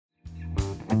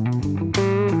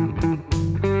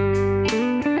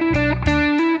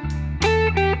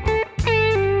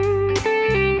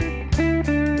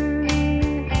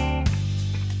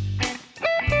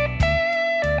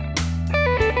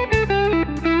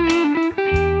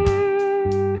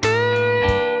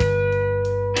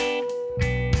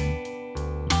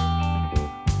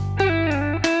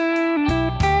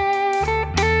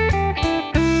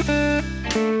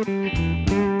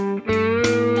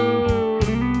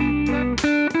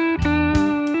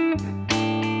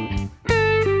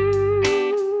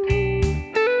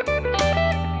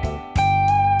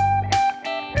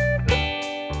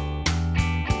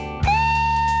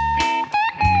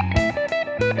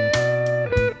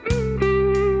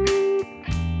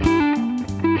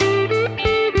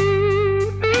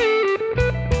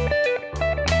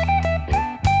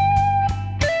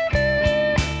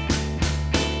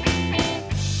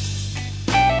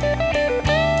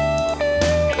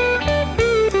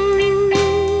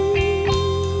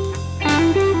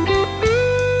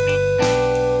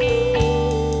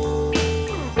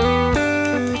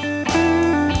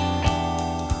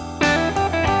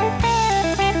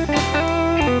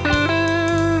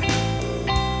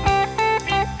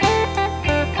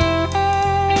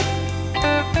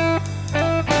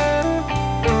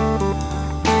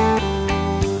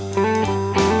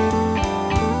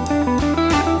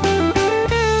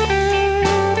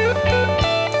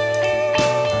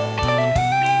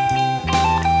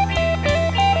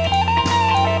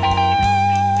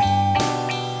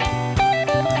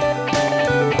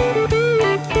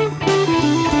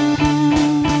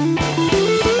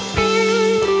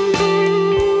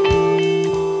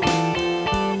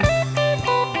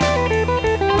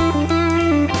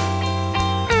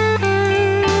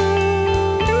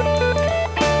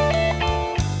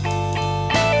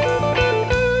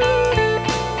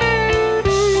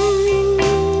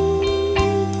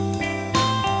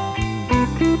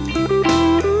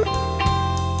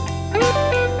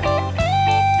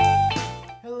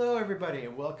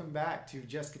back to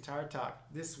Just Guitar Talk.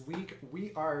 This week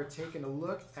we are taking a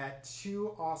look at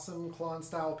two awesome Klon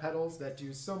style pedals that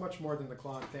do so much more than the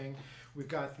Klon thing. We've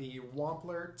got the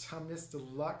Wampler Tumnus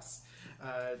Deluxe,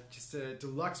 just a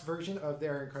deluxe version of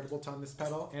their incredible Tumnus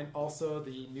pedal, and also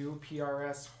the new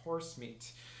PRS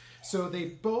Horsemeat. So they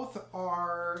both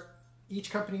are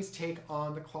each company's take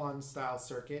on the Klon style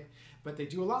circuit, but they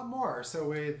do a lot more. So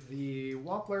with the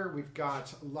Wampler, we've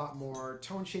got a lot more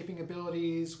tone shaping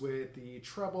abilities with the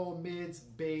treble, mids,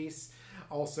 bass.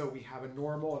 Also, we have a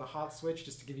normal and a hot switch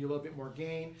just to give you a little bit more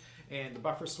gain, and the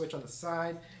buffer switch on the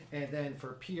side. And then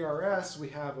for PRS, we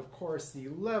have, of course, the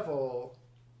level,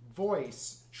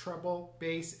 voice, treble,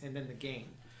 bass, and then the gain.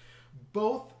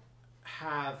 Both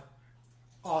have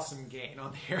awesome gain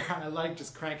on here. I like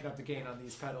just cranking up the gain on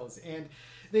these pedals, and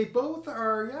they both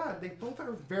are, yeah, they both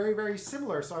are very, very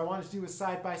similar. So I wanted to do a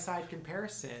side-by-side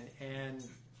comparison, and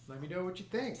let me know what you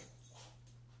think.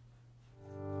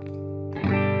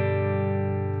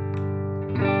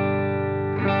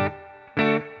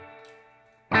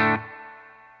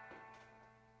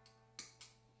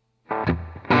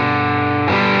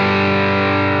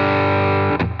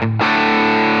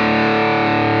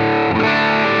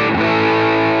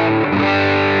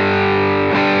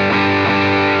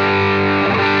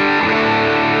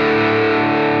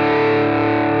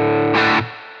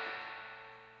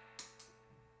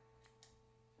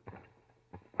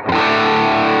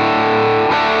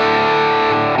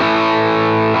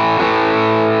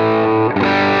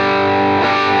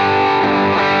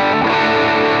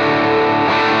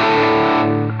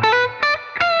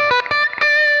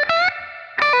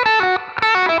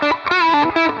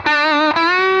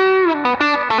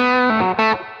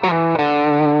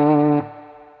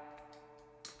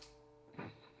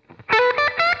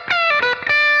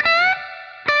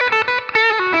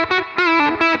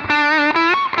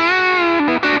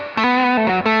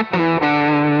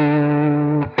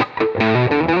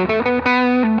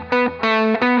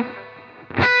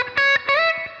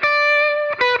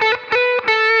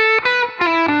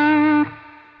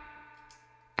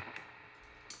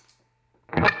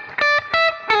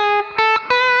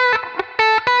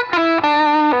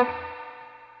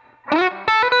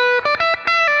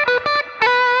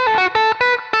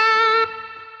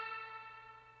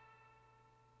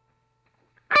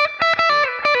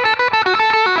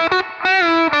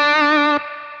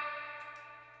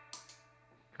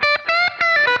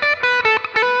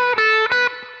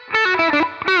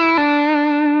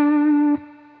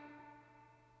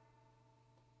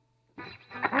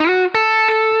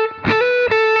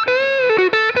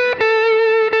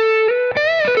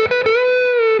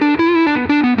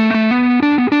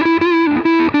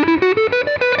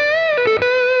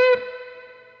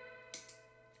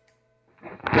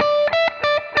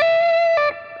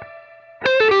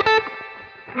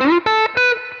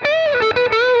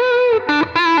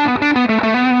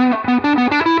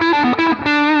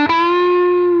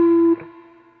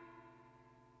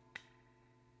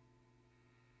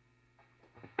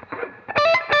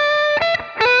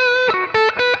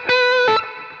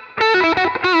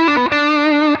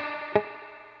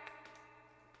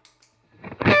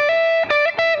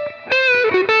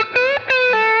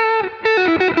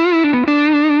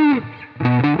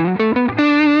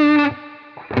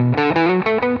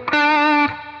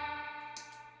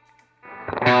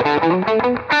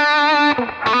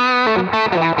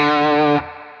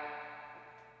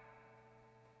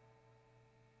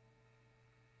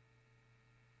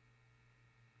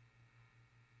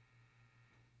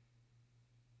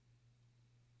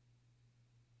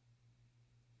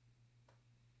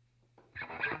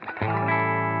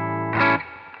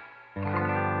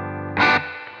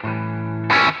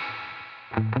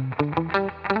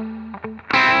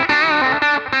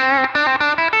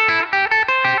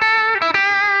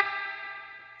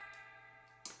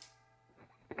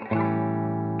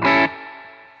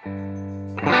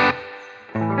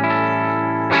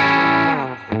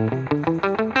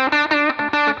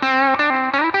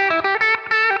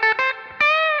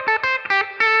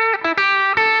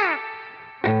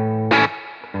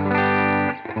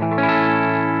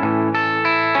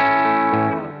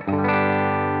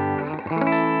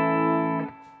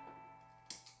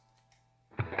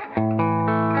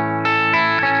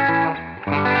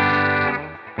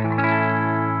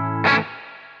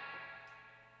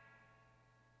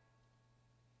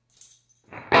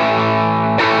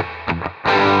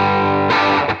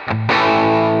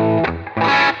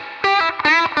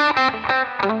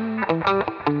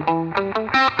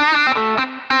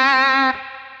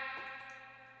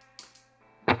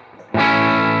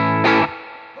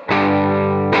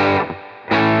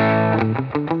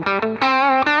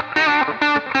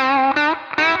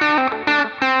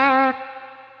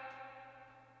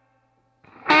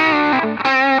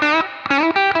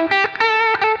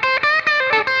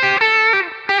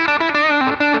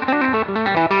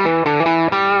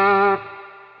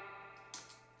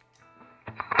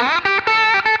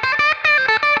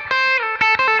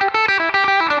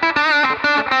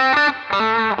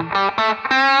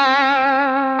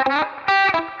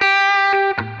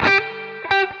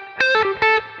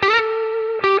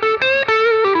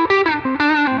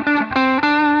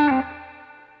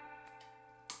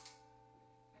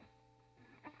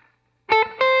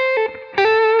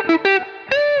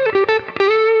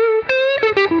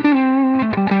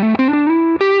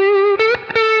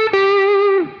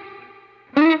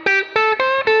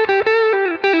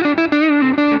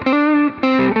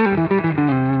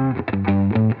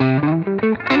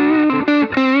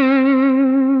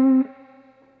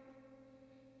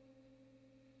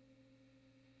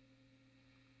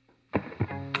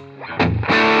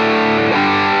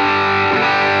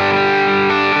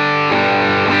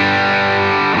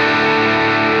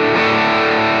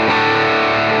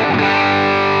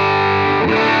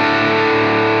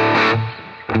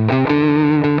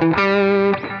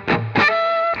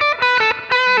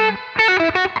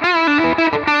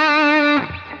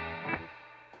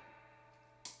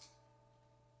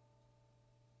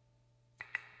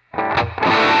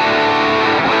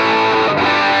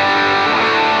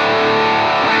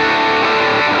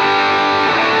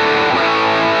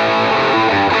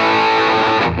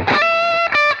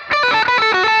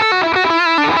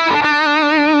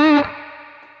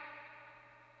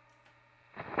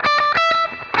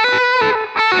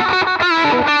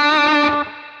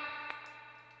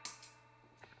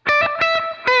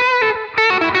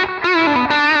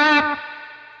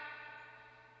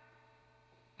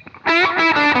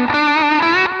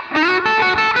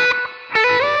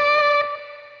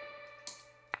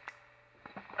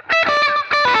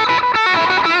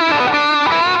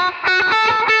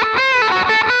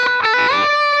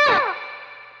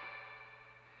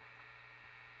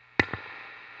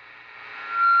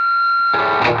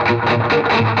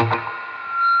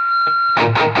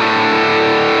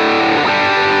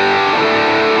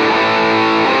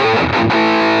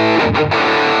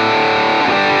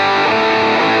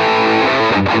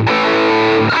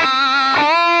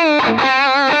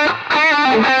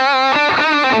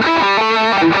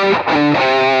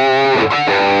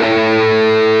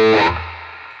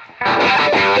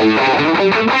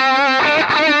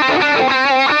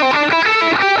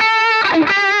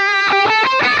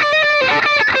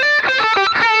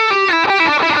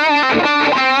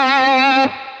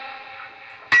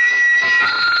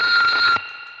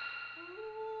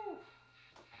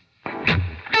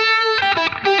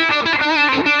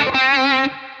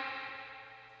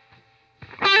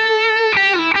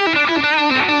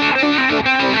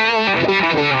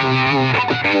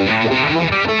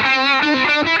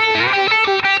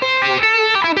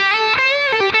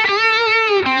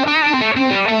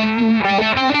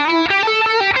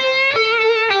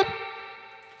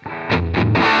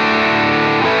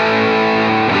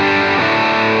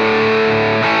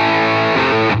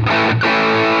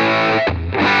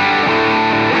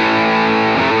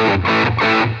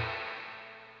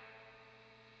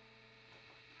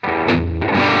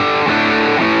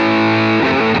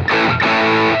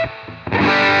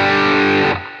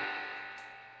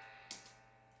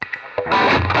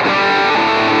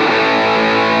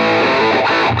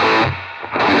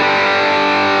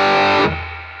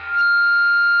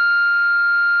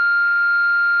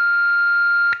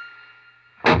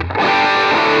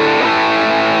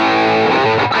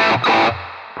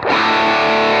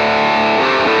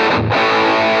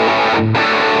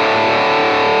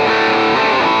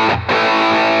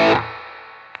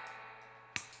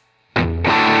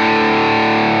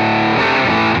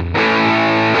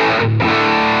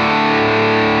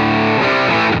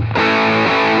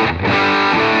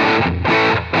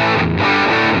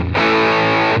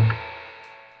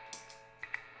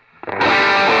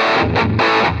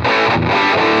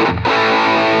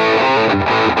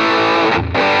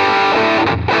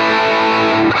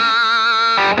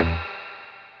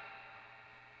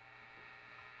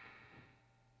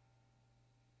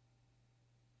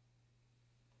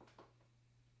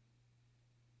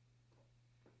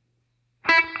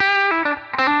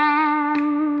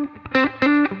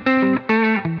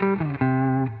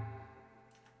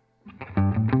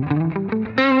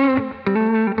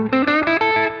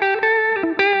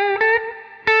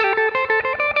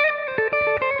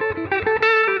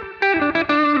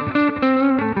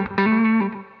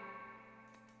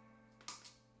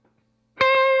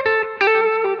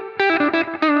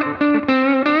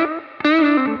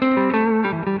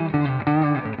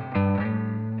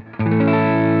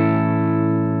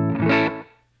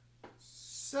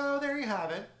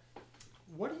 haven't.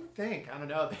 What do you think? I don't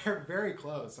know. They're very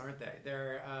close, aren't they?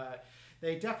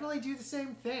 They definitely do the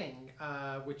same thing,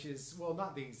 which is, well,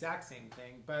 not the exact same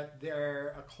thing, but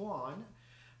they're a Klon,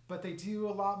 but they do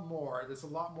a lot more. There's a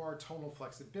lot more tonal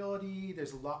flexibility.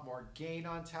 There's a lot more gain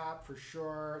on tap for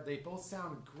sure. They both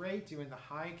sound great doing the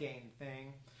high gain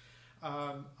thing.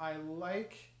 I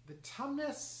like the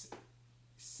Tumnus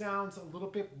sounds a little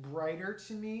bit brighter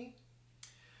to me,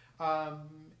 a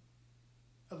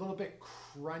little bit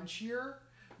crunchier,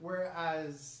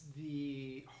 whereas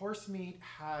the Horsemeat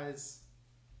has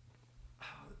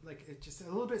like it's just a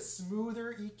little bit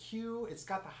smoother EQ. It's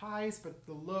got the highs but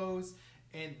the lows,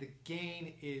 and the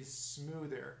gain is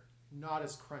smoother, not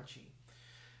as crunchy.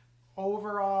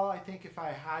 Overall, I think if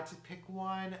I had to pick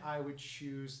one, I would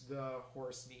choose the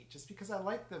Horsemeat, just because I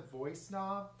like the voice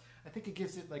knob. I think it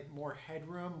gives it like more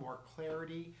headroom, more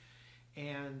clarity,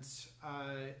 and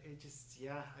it just,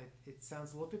 yeah, it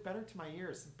sounds a little bit better to my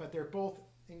ears. But they're both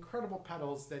incredible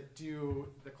pedals that do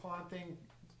the Klon thing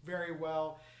very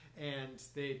well, and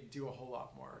they do a whole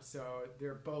lot more. So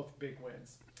they're both big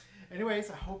wins. Anyways,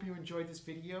 I hope you enjoyed this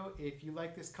video. If you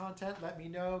like this content, let me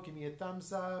know. Give me a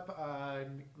thumbs up.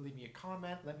 Leave me a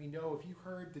comment. Let me know if you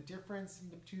heard the difference in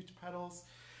the two pedals.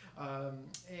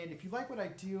 And if you like what I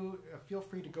do, feel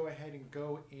free to go ahead and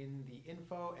go in the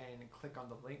info and click on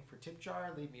the link for tip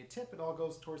jar. Leave me a tip. It all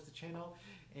goes towards the channel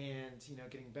and, you know,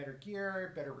 getting better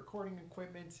gear, better recording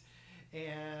equipment,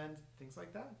 and things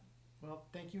like that. Well,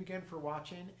 thank you again for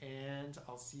watching, and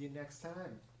I'll see you next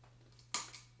time.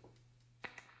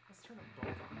 Let's turn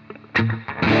them both on.